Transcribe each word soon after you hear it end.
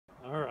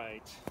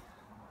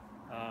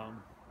night.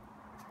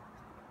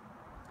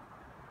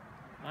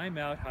 I'm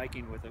out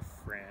hiking with a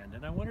friend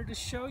and I wanted to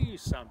show you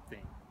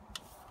something.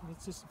 And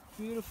it's this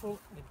beautiful,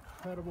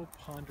 incredible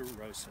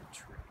ponderosa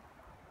tree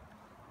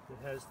that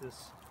has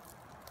this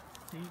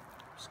deep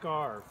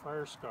scar,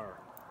 fire scar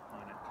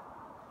on it.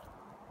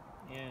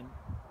 And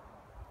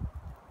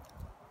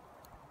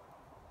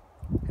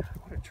God,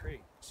 what a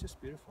tree. It's just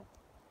beautiful.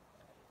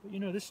 But you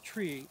know, this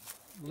tree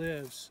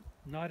lives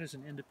not as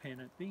an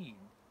independent being.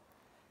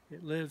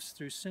 It lives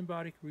through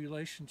symbiotic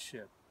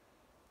relationship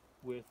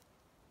with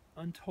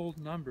untold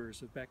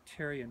numbers of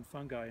bacteria and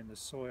fungi in the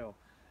soil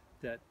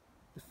that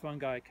the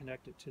fungi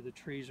connect it to the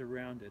trees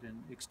around it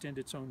and extend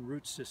its own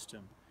root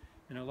system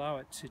and allow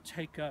it to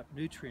take up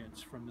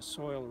nutrients from the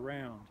soil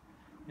around.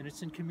 And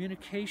it's in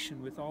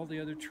communication with all the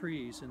other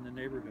trees in the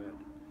neighborhood,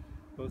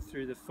 both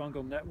through the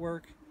fungal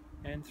network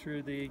and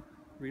through the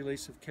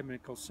release of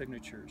chemical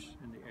signatures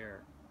in the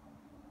air.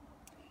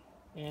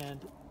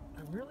 And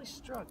I'm really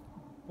struck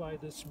by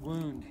this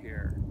wound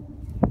here.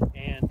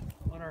 And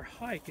on our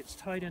hike, it's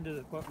tied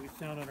into what we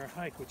found on our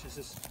hike, which is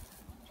this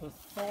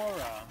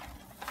plethora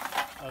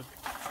of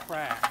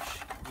trash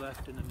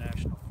left in the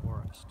national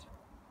forest.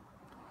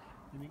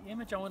 And the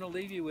image I want to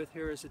leave you with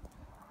here is that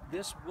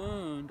this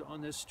wound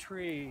on this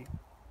tree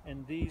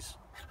and this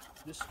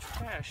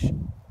trash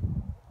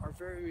are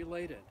very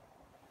related,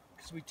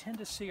 because we tend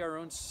to see our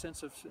own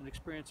sense of an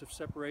experience of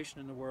separation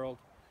in the world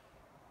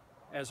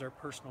as our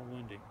personal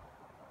wounding.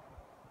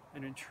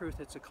 And in truth,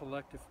 it's a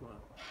collective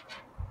wound.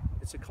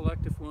 It's a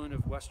collective wound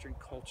of Western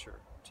culture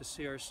to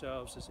see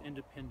ourselves as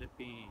independent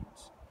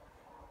beings.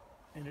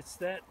 And it's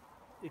that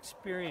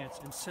experience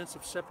and sense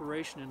of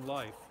separation in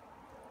life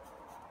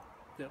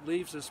that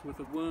leaves us with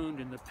the wound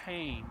and the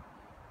pain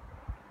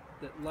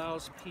that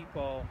allows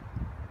people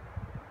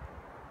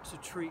to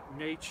treat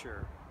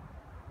nature,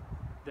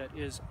 that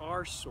is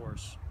our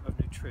source of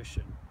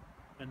nutrition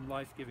and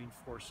life-giving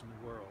force in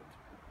the world.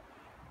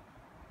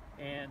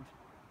 And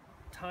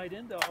tied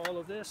into all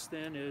of this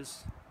then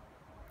is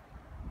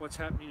what's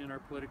happening in our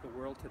political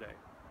world today.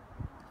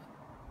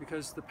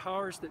 Because the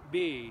powers that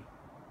be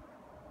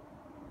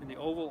in the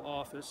Oval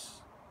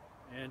Office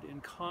and in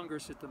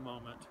Congress at the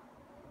moment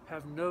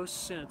have no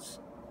sense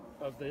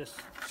of this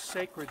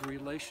sacred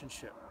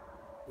relationship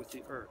with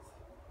the earth.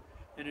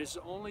 And it is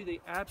only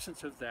the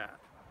absence of that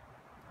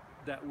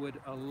that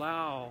would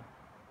allow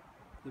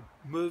the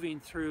moving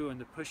through and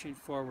the pushing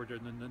forward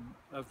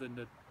of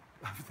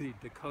the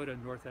Dakota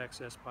North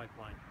Access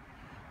Pipeline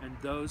and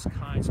those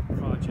kinds of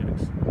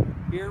projects,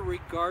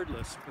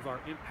 irregardless of our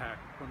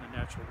impact on the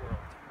natural world.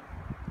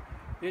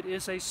 It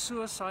is a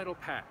suicidal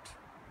pact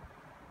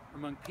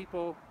among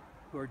people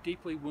who are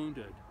deeply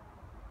wounded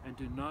and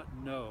do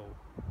not know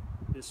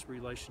this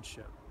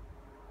relationship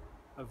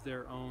of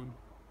their own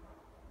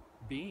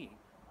being.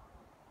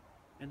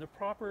 And the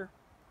proper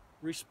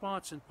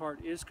response in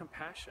part is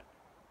compassion,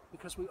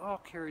 because we all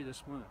carry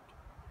this wound.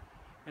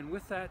 And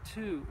with that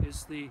too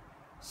is the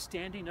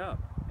standing up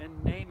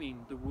and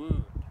naming the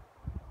wound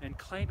and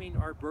claiming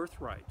our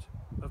birthright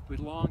of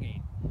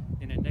belonging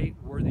in innate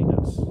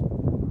worthiness,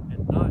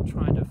 and not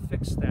trying to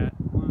fix that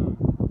wound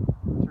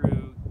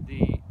through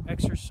the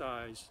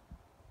exercise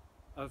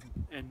of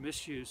and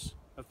misuse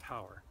of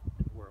power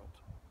in the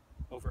world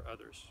over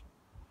others,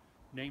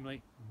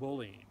 namely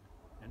bullying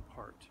in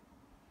part.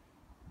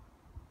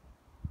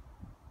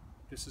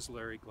 This is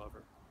Larry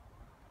Glover.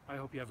 I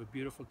hope you have a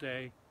beautiful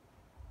day.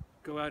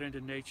 Go out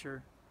into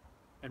nature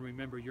and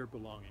remember your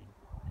belonging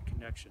and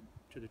connection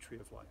to the tree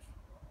of life.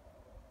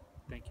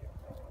 Thank you.